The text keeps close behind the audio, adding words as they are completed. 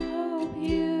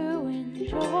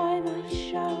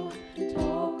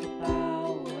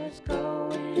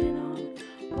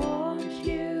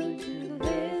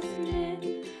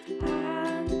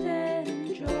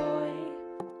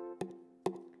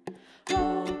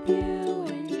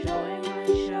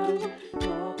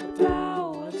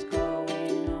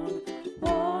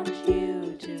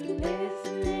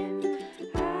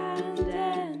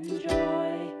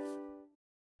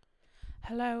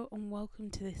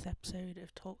to this episode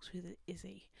of Talks with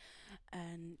Izzy,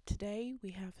 and today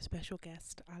we have a special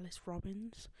guest, Alice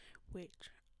Robbins, which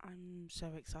I'm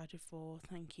so excited for.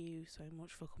 Thank you so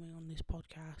much for coming on this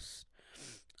podcast.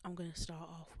 I'm going to start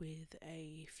off with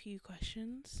a few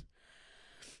questions.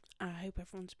 I hope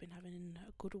everyone's been having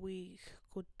a good week,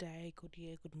 good day, good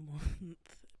year, good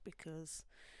month, because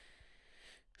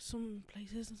some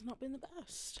places it's not been the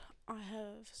best. I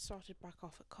have started back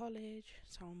off at college,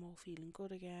 so I'm all feeling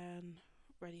good again,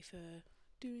 ready for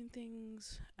doing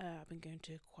things. I've been going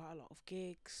to quite a lot of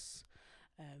gigs.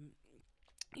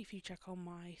 If you check on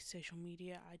my social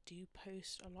media, I do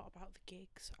post a lot about the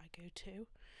gigs I go to.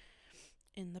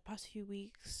 In the past few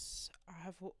weeks,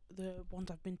 the ones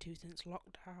I've been to since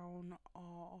lockdown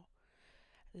are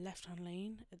Left Hand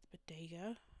Lane at the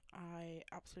Bodega. I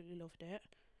absolutely loved it.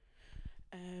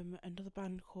 Another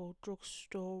band called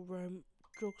Drugstore Romeo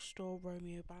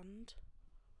Band.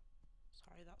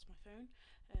 Sorry, that's my phone.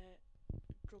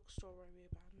 Drugstore Romeo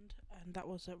Band, and that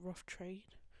was at Rough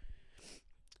Trade.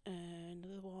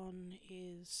 Another one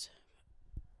is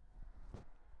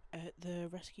at the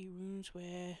Rescue Rooms,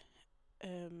 where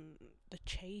the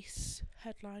Chase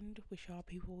headlined, which are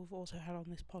people we've also had on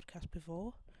this podcast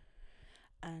before,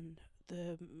 and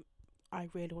I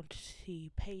really wanted to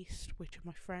see Paste, which are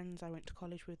my friends. I went to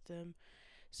college with them,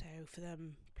 so for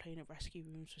them playing at Rescue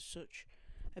Rooms was such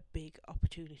a big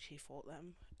opportunity for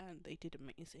them, and they did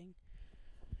amazing.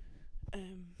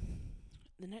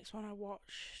 The next one I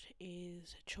watched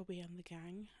is Chubby and the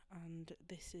Gang, and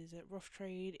this is at Rough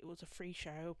Trade. It was a free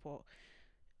show, but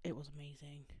it was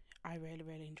amazing. I really,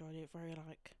 really enjoyed it. Very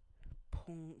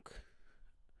punk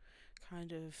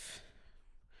kind of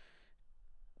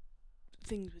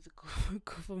things with the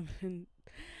government,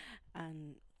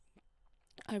 and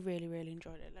I really, really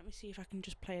enjoyed it. Let me see if I can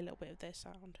just play a little bit of their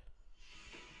sound.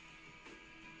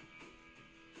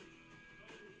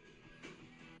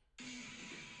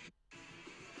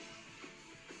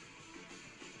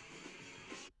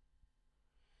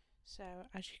 So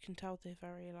as you can tell, they're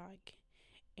very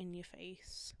in your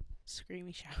face,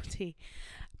 screamy, shouty.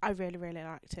 I really, really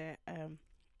liked it.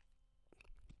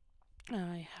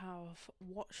 I have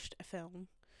watched a film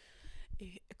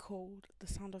called The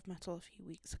Sound of Metal a few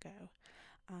weeks ago,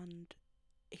 and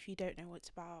if you don't know what it's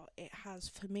about, it has,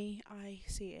 for me, I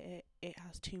see it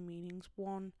has two meanings.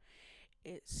 One,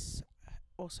 it's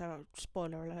also,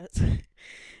 spoiler alert,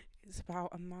 it's about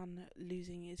a man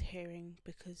losing his hearing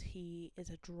because he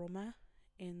is a drummer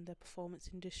in the performance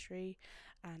industry,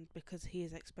 and because he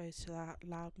is exposed to that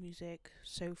loud music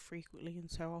so frequently and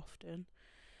so often,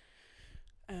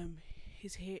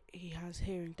 he has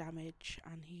hearing damage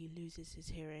and he loses his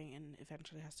hearing and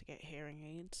eventually has to get hearing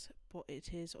aids. But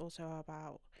it is also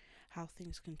about how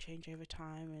things can change over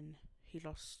time, and he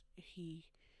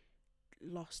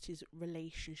lost his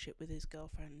relationship with his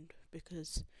girlfriend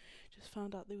because just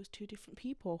found out there was two different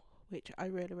people, which I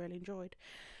really, really enjoyed.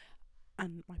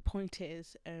 And my point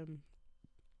is,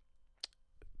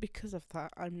 because of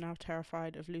that, I'm now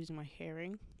terrified of losing my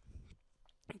hearing,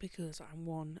 because I'm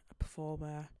a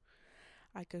performer.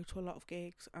 I go to a lot of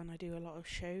gigs and I do a lot of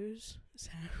shows,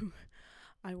 so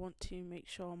I want to make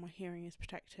sure my hearing is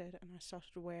protected, and I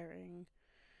started wearing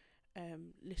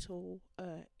little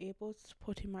earbuds to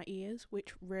put in my ears,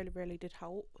 which really, really did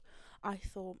help. I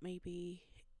thought maybe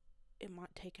it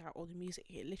might take out all the music.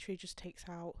 It literally just takes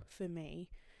out, for me,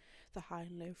 the high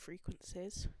and low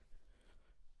frequencies,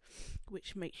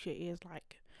 which makes your ears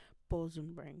buzz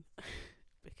and ring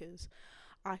because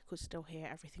I could still hear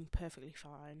everything perfectly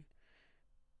fine,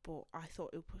 but I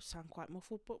thought it would sound quite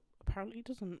muffled, but apparently it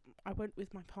doesn't. I went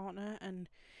with my partner and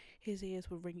his ears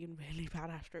were ringing really bad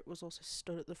after it was also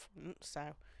stood at the front,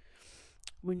 so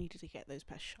we needed to get those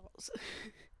best shots.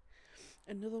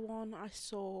 Another one I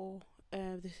saw,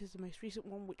 this is the most recent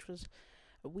one, which was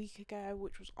a week ago,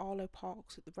 which was Arlo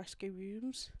Parks at the Rescue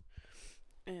Rooms.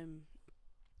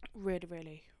 Really,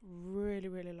 really, really,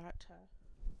 really liked her.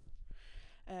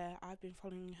 I've been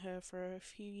following her for a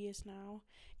few years now.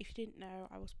 If you didn't know,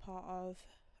 I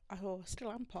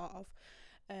still am part of,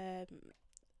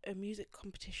 a music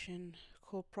competition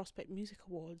called Prospect Music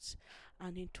Awards,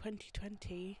 and in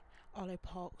 2020, Arlo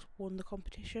Parks won the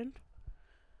competition.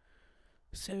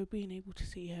 So being able to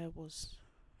see her was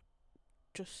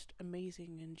just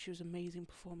amazing, and she was amazing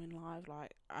performing live.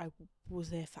 I was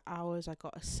there for hours. I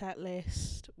got a set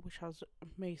list, which I was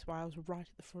amazed by. I was right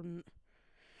at the front.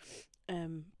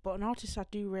 But an artist I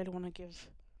do really want to give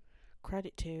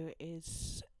credit to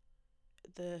is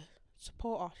the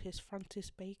support artist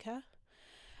Frances Baker.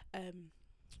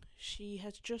 She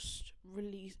has just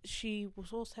released. She's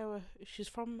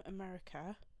from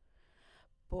America,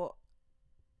 but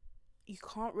you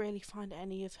can't really find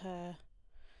any of her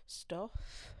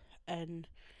stuff, and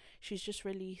she's just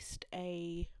released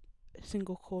a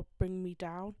single called Bring Me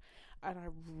Down, and I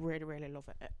really, really love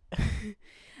it.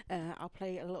 I'll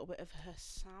play a little bit of her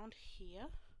sound here.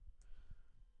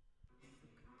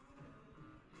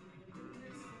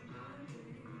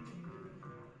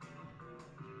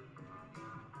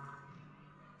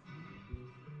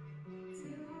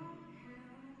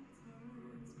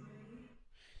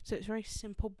 So it's very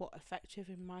simple but effective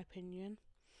in my opinion.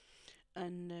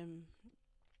 And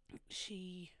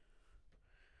she,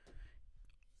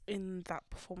 in that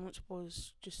performance,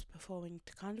 was just performing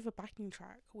to kind of a backing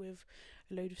track with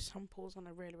a load of samples, and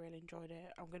I really, really enjoyed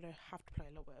it. I'm gonna have to play a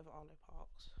little bit of Arlo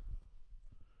Parks.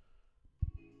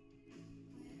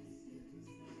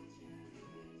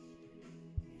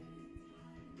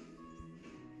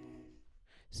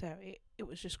 So it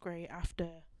was just great. After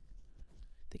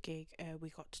the gig, we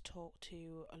got to talk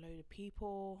to a load of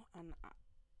people, and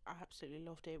I absolutely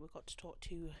loved it. We got to talk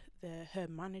to her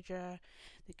manager,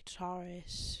 the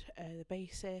guitarist, the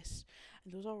bassist,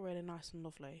 and it was all really nice and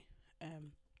lovely.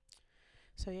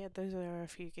 So yeah, those are a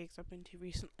few gigs I've been to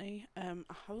recently. I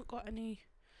haven't got any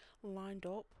lined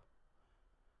up,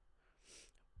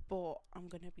 but I'm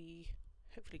gonna be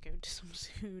hopefully going to some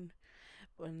soon.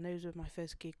 And those were my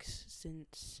first gigs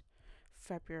since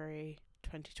February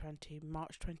 2020,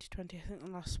 March 2020. I think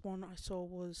the last one I saw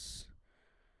was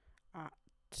at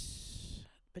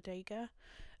Bodega,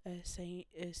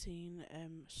 seeing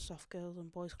Soft Girls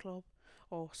and Boys Club,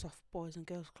 or Soft Boys and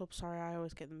Girls Club. Sorry, I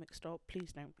always get them mixed up.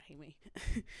 Please don't hate me.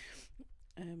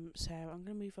 So I'm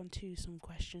going to move on to some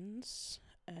questions.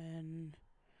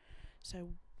 So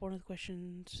one of the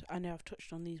questions, I know I've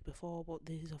touched on these before, but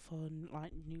these are for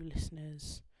like new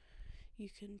listeners. You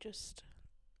can just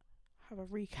have a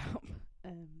recap.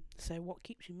 So what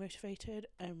keeps you motivated?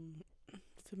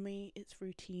 For me, it's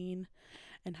routine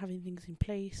and having things in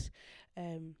place.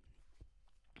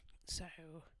 So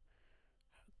a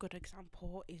good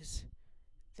example is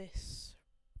this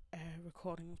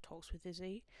recording of Talks with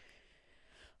Izzy.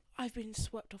 I've been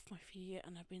swept off my feet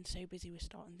and I've been so busy with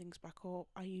starting things back up.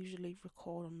 I usually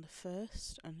record on the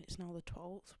 1st and it's now the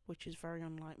 12th, which is very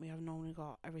unlike me. I've normally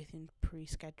got everything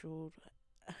pre-scheduled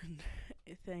and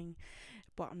a thing,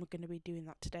 but I'm going to be doing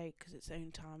that today because it's the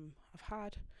only time I've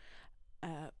had.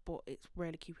 But it's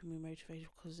really keeping me motivated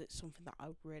because it's something that I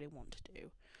really want to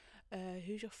do.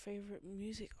 Who's your favourite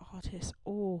music artist?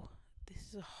 Oh, this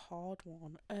is a hard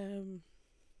one.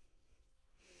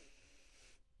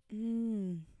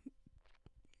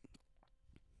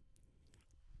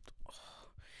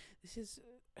 This is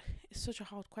it's such a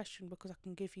hard question because I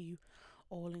can give you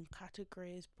all in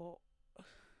categories, but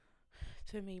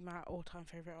for me, my all-time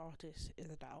favourite artist is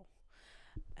Adele.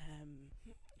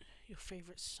 Your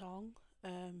favourite song?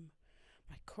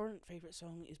 My current favourite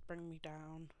song is "Bring Me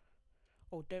Down"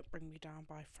 or "Don't Bring Me Down"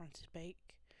 by Francis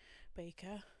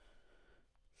Baker,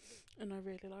 and I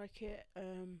really like it.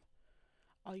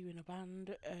 Are you in a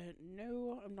band?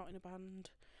 No, I'm not in a band.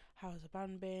 How has the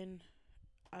band been?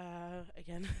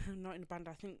 Again, I'm not in a band.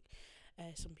 I think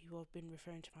some people have been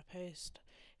referring to my post.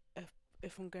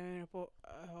 If I'm going about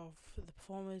of the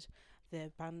performers,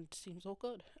 the band seems all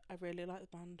good. I really like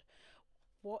the band.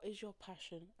 What is your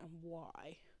passion and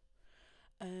why?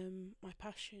 My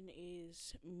passion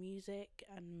is music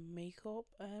and makeup.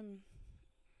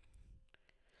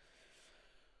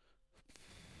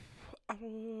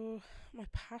 My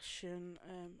passion,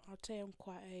 I'd say I'm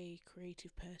quite a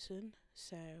creative person,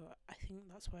 so I think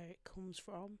that's where it comes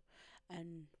from.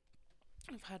 And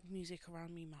I've had music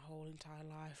around me my whole entire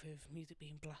life, with music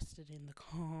being blasted in the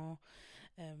car.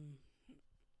 Um,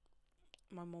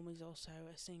 my mum is also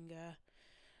a singer.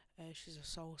 She's a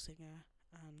soul singer,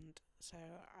 and so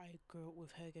I grew up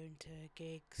with her going to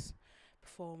gigs,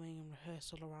 performing and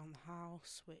rehearsal around the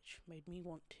house, which made me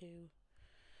want to.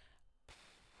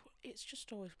 It's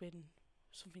just always been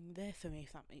something there for me,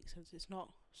 if that makes sense. It's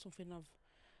not something I've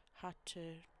had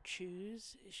to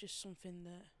choose. It's just something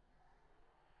that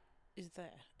is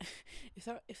there.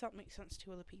 if that makes sense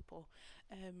to other people.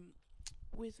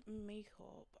 With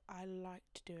makeup, I like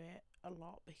to do it a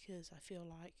lot because I feel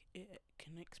like it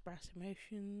can express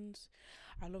emotions.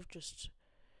 I love just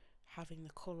having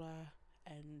the colour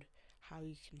and how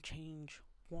you can change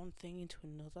one thing into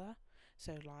another.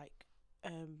 So like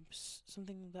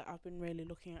something that I've been really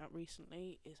looking at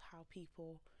recently is how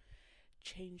people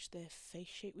change their face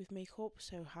shape with makeup.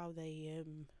 So how they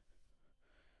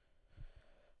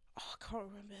I can't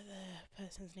remember the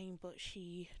person's name, but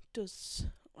she does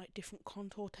like different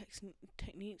contour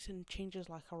techniques and changes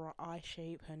like her eye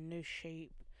shape, her nose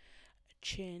shape,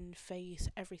 chin, face,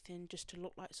 everything, just to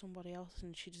look like somebody else,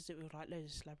 and she does it with like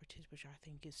loads of celebrities, which I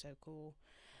think is so cool.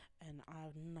 And I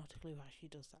have not a clue how she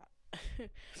does that.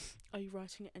 Are you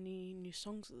writing any new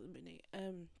songs at the minute?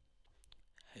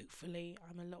 Hopefully,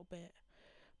 I'm a little bit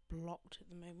blocked at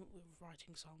the moment with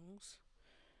writing songs.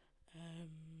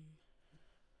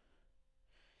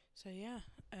 So yeah,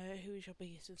 who is your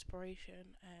biggest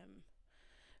inspiration?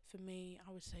 For me,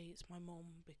 I would say it's my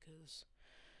mum, because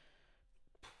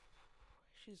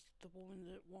she's the woman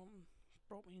that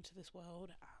brought me into this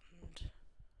world, and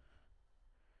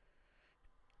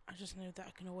I just know that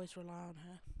I can always rely on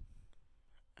her,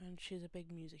 and she's a big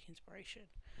music inspiration.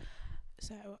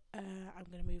 So I'm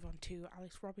going to move on to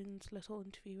Alex Robbins' little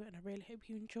interview, and I really hope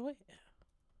you enjoy it.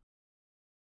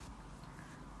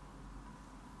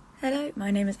 Hello, my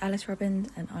name is Alice Robbins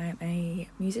and I am a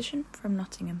musician from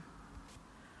Nottingham.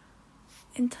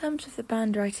 In terms of the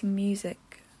band writing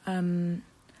music,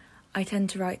 I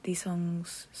tend to write these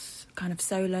songs kind of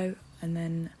solo, and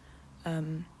then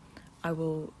I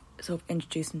will sort of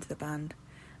introduce them to the band,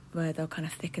 where they'll kind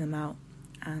of thicken them out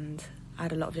and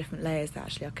add a lot of different layers that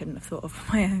actually I couldn't have thought of on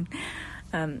my own.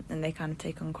 And they kind of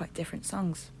take on quite different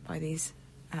songs by these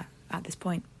at this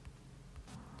point.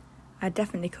 I'd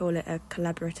definitely call it a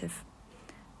collaborative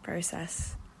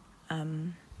process,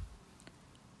 and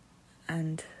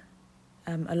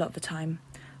a lot of the time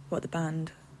what the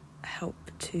band help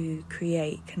to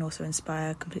create can also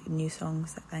inspire completely new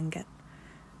songs that then get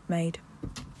made.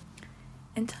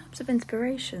 In terms of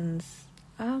inspirations,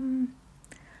 I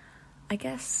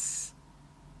guess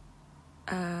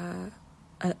a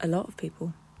lot of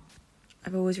people.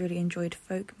 I've always really enjoyed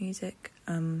folk music.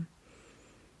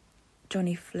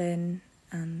 Johnny Flynn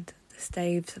and the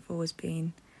Staves have always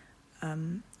been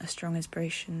a strong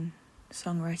inspiration,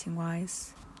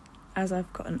 songwriting-wise. As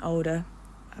I've gotten older,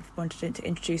 I've wanted to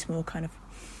introduce more kind of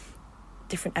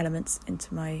different elements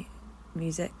into my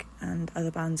music, and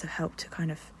other bands have helped to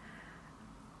kind of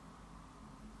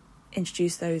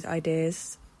introduce those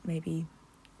ideas, maybe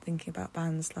thinking about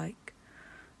bands like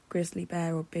Grizzly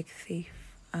Bear or Big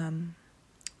Thief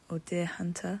or Deer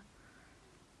Hunter.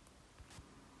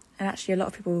 And actually a lot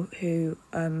of people who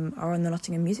are on the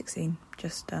Nottingham music scene,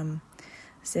 just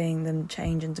seeing them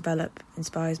change and develop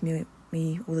inspires me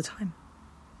all the time.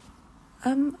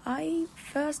 I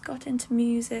first got into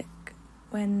music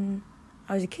when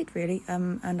I was a kid, really,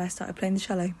 and I started playing the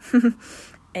cello,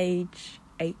 age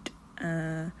 8,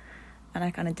 and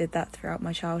I kind of did that throughout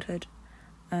my childhood.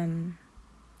 And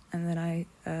then I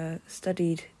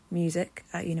studied music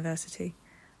at university,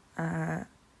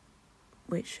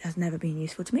 which has never been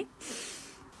useful to me.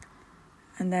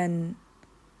 And then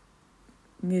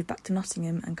moved back to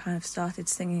Nottingham and kind of started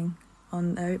singing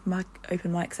on the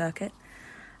open mic circuit,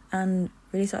 and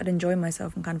really started enjoying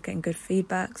myself and kind of getting good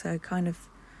feedback. So I kind of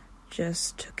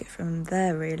just took it from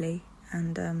there, really.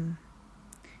 And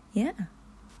yeah,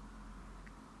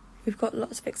 we've got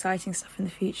lots of exciting stuff in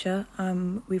the future.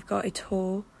 We've got a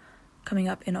tour coming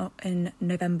up in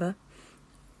November,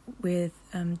 with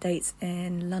dates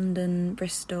in London,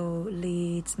 Bristol,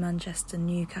 Leeds, Manchester,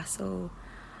 Newcastle,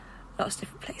 lots of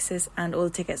different places, and all the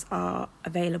tickets are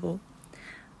available.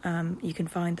 You can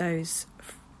find those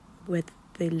with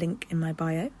the link in my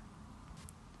bio.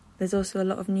 There's also a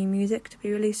lot of new music to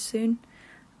be released soon,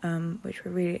 which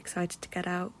we're really excited to get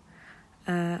out,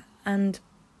 and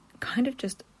kind of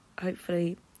just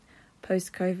hopefully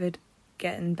post-COVID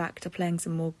getting back to playing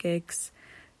some more gigs,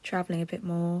 travelling a bit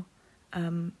more,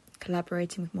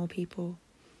 collaborating with more people,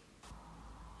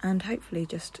 and hopefully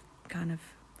just kind of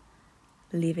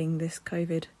leaving this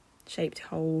COVID-shaped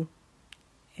hole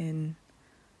in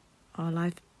our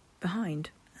life behind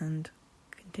and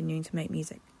continuing to make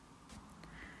music.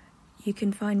 You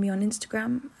can find me on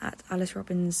Instagram at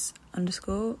AliceRobbins_,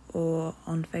 or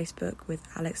on Facebook with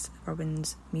Alex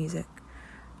Robbins Music.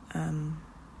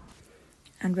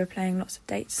 And we're playing lots of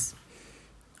dates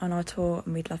on our tour,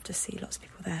 and we'd love to see lots of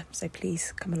people there. So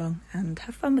please come along and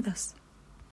have fun with us.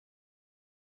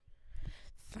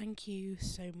 Thank you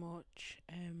so much.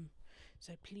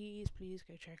 So please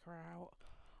go check her out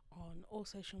on all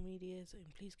social medias, and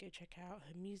please go check out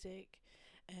her music.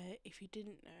 If you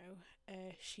didn't know,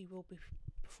 she will be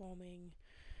performing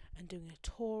and doing a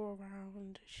tour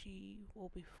around. She will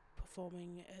be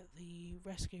performing at the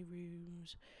Rescue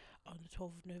Rooms on the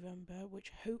 12th of November,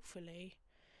 which hopefully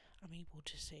I'm able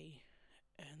to see,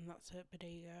 and that's at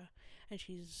Bodega. And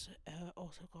she's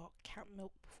also got Cat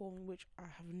Milk performing, which I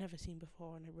have never seen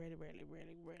before, and I really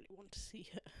want to see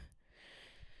her.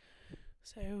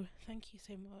 So thank you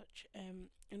so much.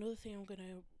 Another thing I'm going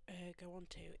to go on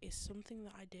to is something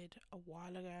that I did a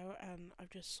while ago, and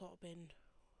I've just sort of been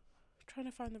trying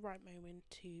to find the right moment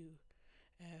to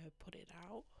put it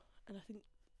out, and I think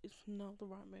it's not the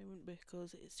right moment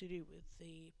because it's to do with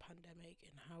the pandemic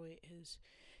and how it has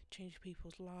changed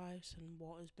people's lives and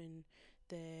what has been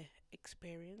their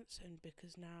experience, and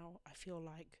because now I feel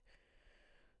like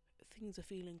things are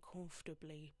feeling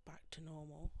comfortably back to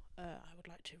normal. I would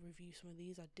like to review some of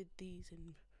these. I did these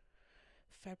in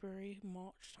February,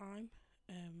 March time,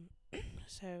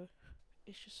 so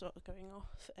it's just sort of going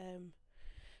off.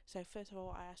 So first of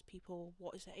all, I asked people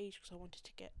what is their age because I wanted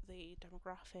to get the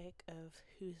demographic of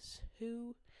who's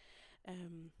who.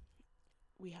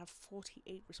 We have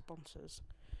 48 responses.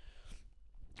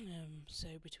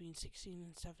 So between 16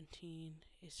 and 17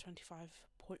 is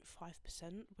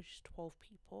 25.5%, which is 12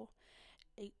 people.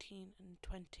 18 and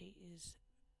 20 is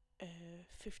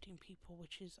 15 people,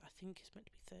 which is, I think, is meant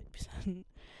to be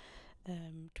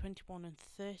 30%. 21 and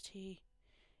 30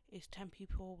 is 10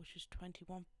 people, which is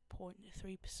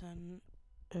 21.3%.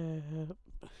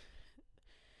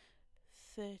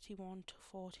 31 to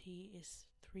 40 is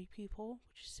 3 people,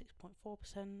 which is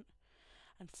 6.4%.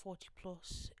 And 40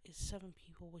 plus is 7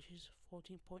 people, which is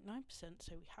 14.9%.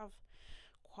 So we have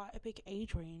quite a big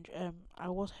age range. I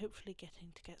was hopefully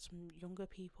getting to get some younger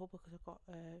people because I've got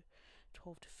a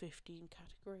 12 to 15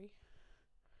 category.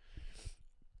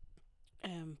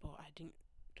 But I didn't.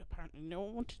 Apparently, no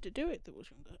one wanted to do it that was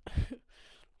younger.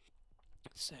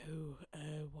 So,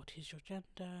 what is your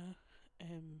gender?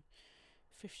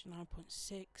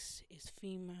 59.6 is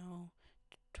female.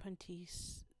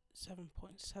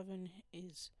 27.7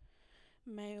 is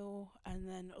male, and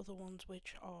then other ones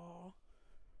which are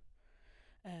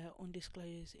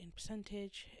undisclosed in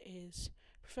percentage is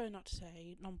prefer not to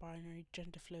say, non-binary,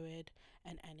 gender fluid,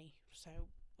 and any. So,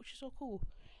 which is all cool.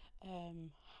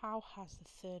 How has the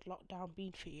third lockdown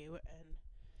been for you? And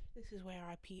this is where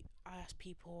I ask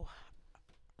people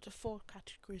the 4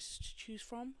 categories to choose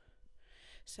from.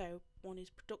 So one is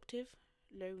productive,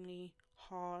 lonely,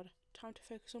 hard, time to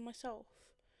focus on myself.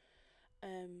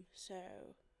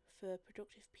 So for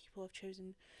productive people, I've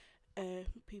chosen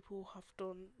people have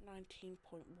done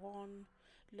 19.1,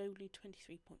 lonely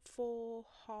 23.4,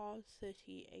 hard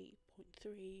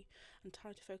 38.3, and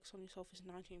time to focus on yourself is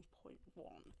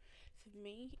 19.1. For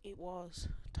me, it was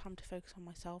time to focus on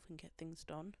myself and get things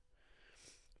done.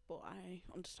 But I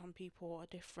understand people are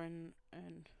different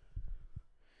and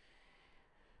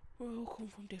we all come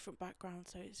from different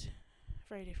backgrounds, so it's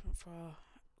very different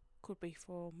could be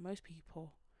for most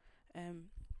people.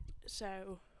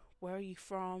 So where are you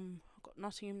from? I've got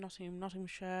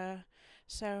Nottinghamshire,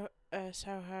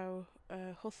 Soho,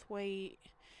 Huthwaite,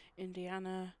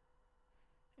 Indiana,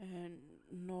 and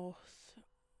North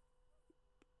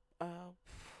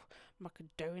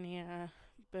Macedonia,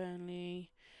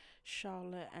 Burnley,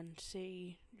 Charlotte,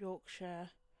 NC,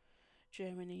 Yorkshire,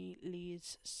 Germany,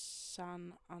 Leeds,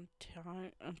 San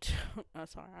Antonio.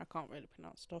 Sorry, I can't really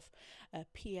pronounce stuff.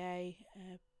 PA,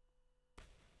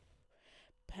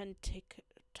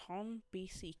 Penticton,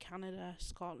 BC, Canada,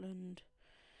 Scotland,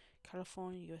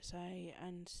 California, USA,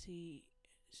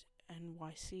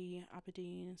 NYC,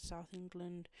 Aberdeen, South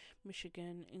England,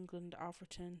 Michigan, England,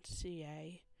 Alfreton,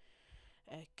 CA,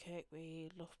 Kirkby,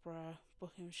 Loughborough,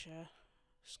 Buckinghamshire,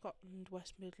 Scotland,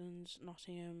 West Midlands,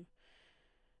 Nottingham,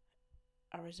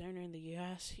 Arizona in the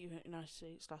US, United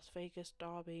States, Las Vegas,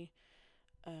 Derby,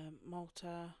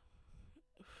 Malta,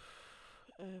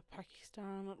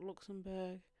 Pakistan,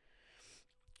 Luxembourg,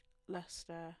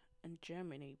 Leicester, and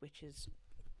Germany, which is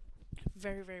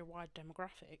very, very wide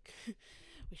demographic,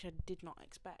 which I did not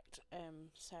expect.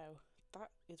 So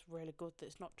that is really good that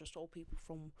it's not just all people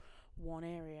from one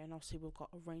area, and obviously we've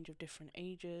got a range of different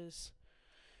ages.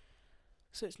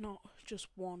 So it's not just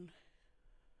one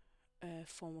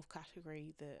form of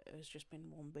category that has just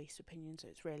been one based opinion, so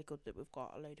it's really good that we've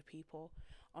got a load of people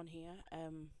on here.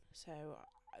 So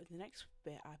the next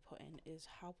bit I put in is,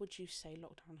 how would you say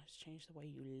lockdown has changed the way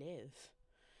you live?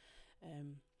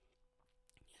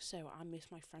 So I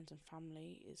miss my friends and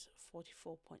family is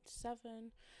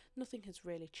 44.7. Nothing has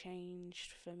really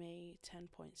changed for me,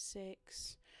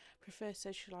 10.6. Prefer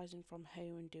socialising from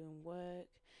home and doing work,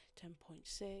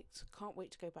 10.6. Can't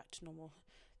wait to go back to normal,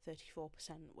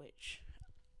 34%, which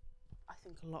I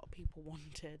think a lot of people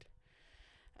wanted.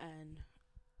 And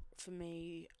for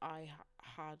me, I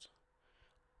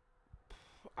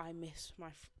miss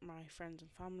my friends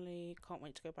and family. Can't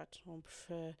wait to go back to normal.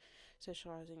 Prefer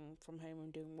socialising from home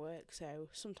and doing work. So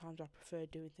sometimes I prefer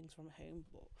doing things from home,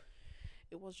 but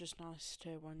it was just nice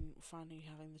to when finally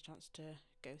having the chance to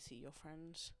go see your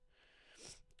friends.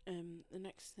 The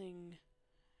next thing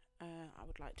I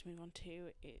would like to move on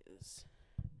to is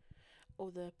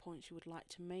other points you would like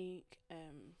to make.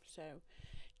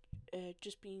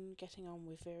 Just been getting on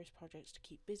with various projects to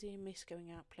keep busy. Miss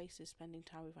going out places, spending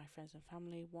time with my friends and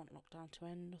family. Want lockdown to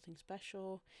end. Nothing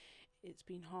special. It's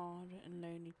been hard and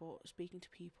lonely, but speaking to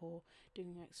people,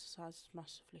 doing exercise has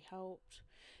massively helped.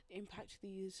 The impact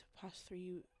these past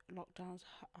 3 lockdowns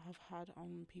have had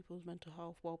on people's mental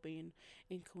health, well-being,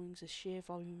 incomings, the sheer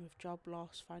volume of job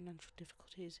loss, financial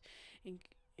difficulties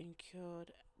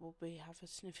incurred will have a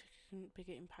significant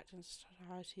bigger impact on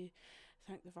society.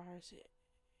 Thank the virus.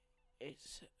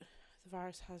 The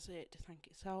virus has it to thank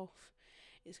itself.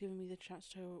 It's given me the chance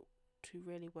to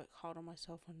really work hard on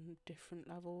myself on different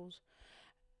levels.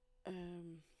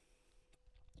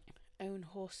 Own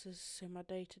horses, so my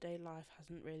day-to-day life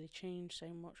hasn't really changed so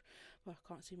much, but I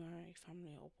can't see my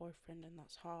family or boyfriend, and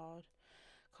that's hard.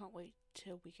 Can't wait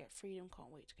till we get freedom.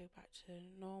 Can't wait to go back to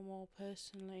normal.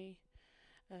 Personally,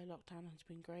 lockdown has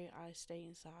been great. I stay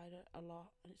inside a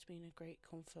lot, and it's been a great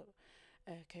comfort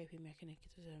coping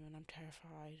mechanism, and I'm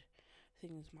terrified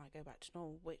things might go back to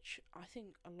normal, which I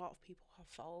think a lot of people have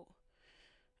felt.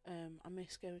 I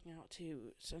miss going out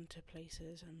to centre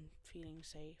places and feeling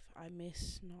safe. I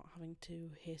miss not having to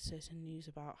hear certain news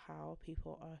about how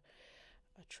people are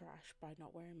trash by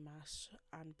not wearing masks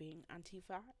and being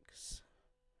anti-vax.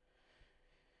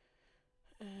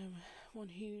 One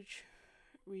huge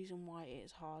reason why it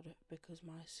is hard because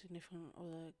my significant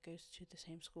other goes to the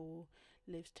same school,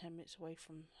 lives 10 minutes away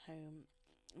from home,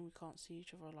 and we can't see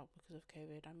each other a lot because of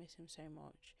COVID. I miss him so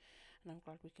much, and I'm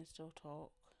glad we can still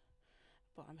talk.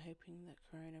 But I'm hoping that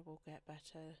Corona will get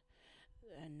better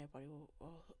and nobody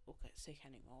will get sick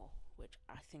anymore, which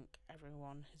I think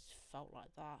everyone has felt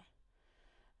like that.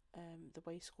 The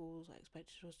way schools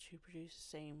expected us to produce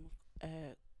the same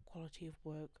quality of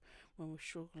work when we're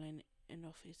struggling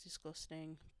enough is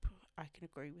disgusting. I can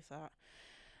agree with that.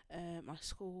 My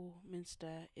school,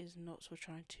 Minster, is nuts for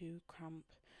trying to cramp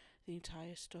the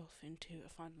entire stuff into a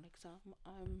final exam.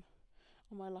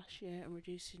 On my last year, and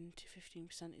reducing to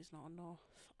 15% is not enough.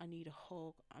 I need a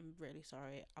hug. I'm really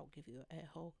sorry. I'll give you a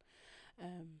hug.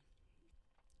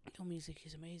 Your music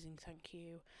is amazing, thank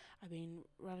you. I've been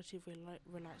relatively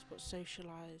relaxed but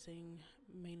socialising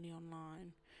mainly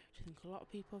online, which I think a lot of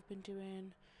people have been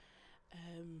doing.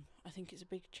 I think it's a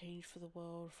big change for the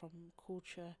world from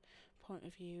culture point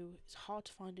of view. It's hard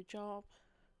to find a job.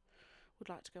 Would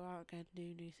like to go out again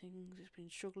and do new things. It's been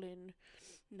struggling.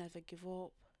 Never give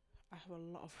up. I have a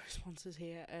lot of responses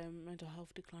here. Mental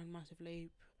health declined massively,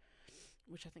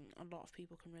 which I think a lot of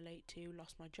people can relate to.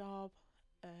 Lost my job.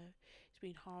 It's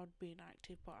been hard being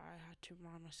active, but I had to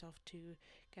remind myself to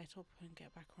get up and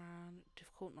get back around.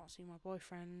 Difficult not seeing my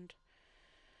boyfriend.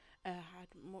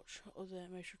 Had much other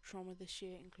emotional trauma this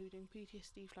year, including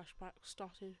PTSD flashbacks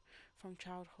started from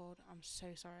childhood. I'm so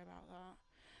sorry about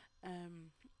that.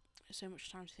 So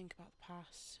much time to think about the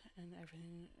past and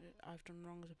everything I've done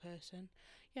wrong as a person.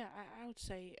 Yeah, I would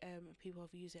say people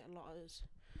have used it a lot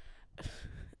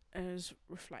as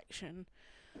reflection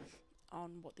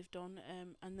on what they've done.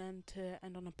 And then to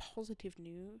end on a positive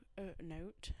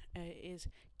note is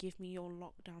give me your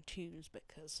lockdown tunes,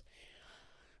 because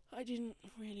I didn't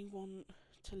really want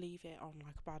to leave it on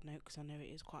like a bad note because I know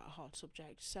it is quite a hard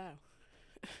subject. So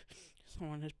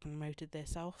someone has promoted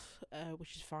themselves,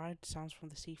 which is fine. Sounds from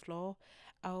the Seafloor,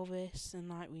 Elvis, The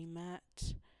Night We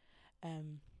Met.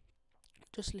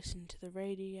 Just listen to the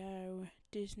radio,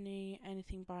 Disney,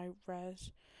 anything by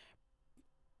Rez,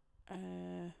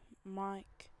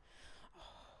 Mike.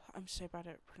 Oh, I'm so bad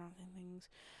at pronouncing things.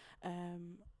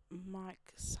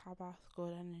 Mike Sabbath,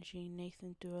 Good Energy,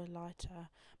 Nathan Dua Lighter,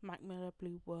 Mac Miller,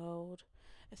 Blue World,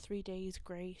 3 Days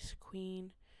Grace,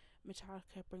 Queen,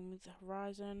 Metallica, Bring Me the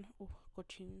Horizon, good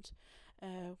tunes.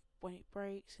 When It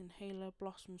Breaks, Inhaler,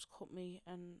 Blossoms, Cut Me,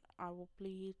 and I Will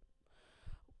Bleed.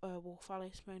 Wolf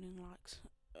Alice,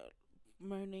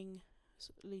 Moaning,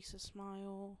 Lisa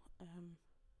Smile,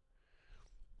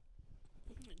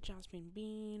 Jasmine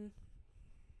Bean.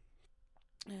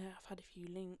 I've had a few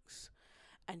links.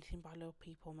 Anything by Little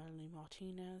People, Melanie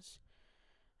Martinez.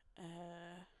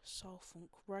 Soul Funk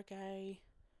Reggae,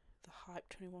 The Hype,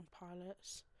 21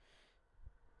 Pilots.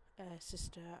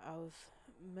 Sister of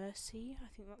Mercy, I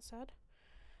think that's said.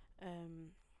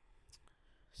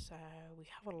 So we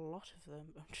have a lot of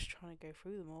them. I'm just trying to go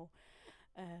through them all.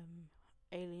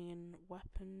 Alien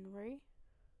Weaponry.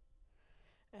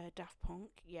 Daft Punk,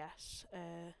 yes.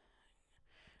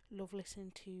 Love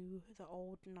listening to the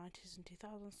old 90s and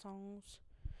 2000s songs.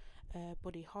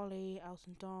 Buddy Holly,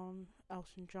 Elton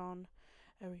John,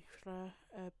 Aretha,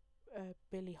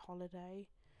 Billie Holiday,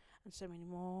 and so many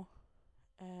more.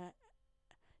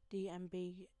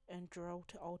 DMB and drill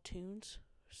to old tunes,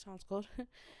 sounds good.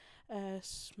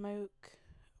 Smoke,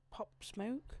 Pop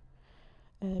Smoke,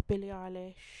 Billie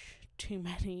Eilish, Too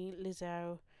Many,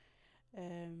 Lizzo,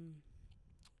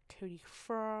 Cody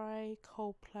Fry,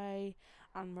 Coldplay,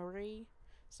 Anne Marie.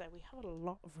 So we have a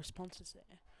lot of responses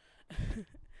there.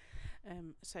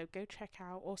 So go check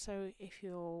out. Also, if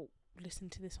you're listening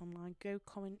to this online, go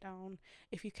comment down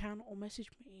if you can, or message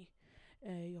me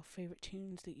your favourite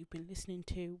tunes that you've been listening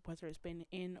to, whether it's been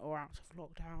in or out of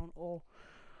lockdown, or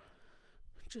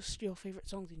just your favourite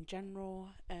songs in general.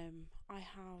 I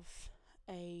have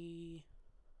a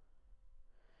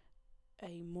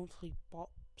monthly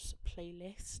bops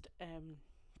playlist,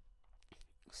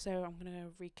 so I'm going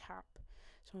to recap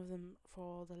some of them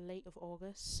for the late of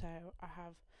August. So I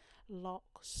have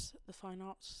Locks, The Fine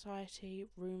Arts Society,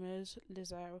 Rumours,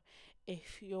 Lizzo,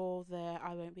 If You're There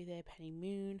I Won't Be There, Penny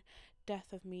Moon,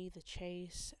 Death of Me, The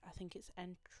Chase, I think it's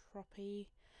Entropy,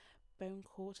 Bone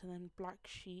Court, and then Black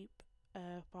Sheep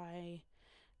by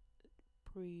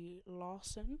Brie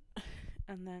Larson.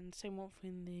 And then same month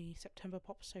in the September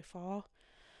pop so far.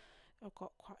 I've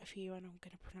got quite a few and I'm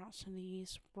going to pronounce some of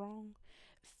these wrong.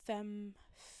 Femme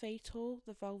Fatale,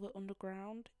 The Velvet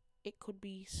Underground, It Could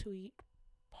Be Sweet,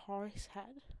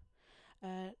 Portishead,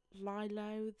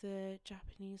 Lilo, The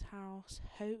Japanese House,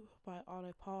 Hope by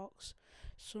Arlo Parks,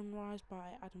 Sunrise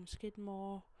by Adam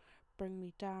Skidmore, Bring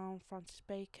Me Down, Francis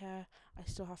Baker, I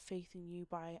Still Have Faith in You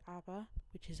by ABBA,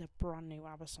 which is a brand new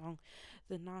ABBA song,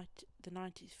 The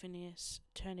 90s Phineas,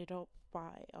 Turn It Up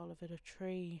by Oliver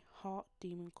Tree, Heart,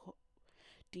 Demon,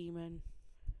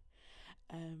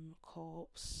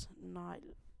 Corpse, Night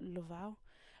Lovell,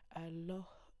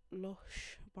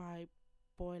 Lush by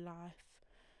Boy Life,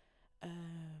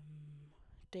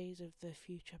 Days of the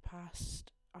Future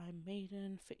Past, I'm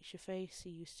Maiden, Fix Your Face, See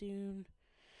You Soon,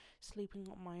 Sleeping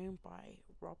on My Own by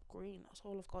Rob Green. That's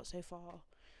all I've got so far,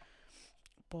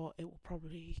 but it will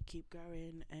probably keep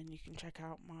going, and you can check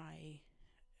out my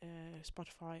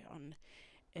Spotify on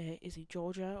Izzy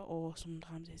Georgia, or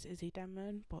sometimes it's Izzy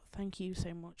Denman. But thank you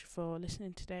so much for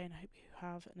listening today, and I hope you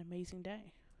have an amazing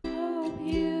day. Hope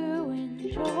you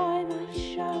enjoy my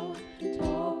show.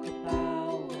 Talk about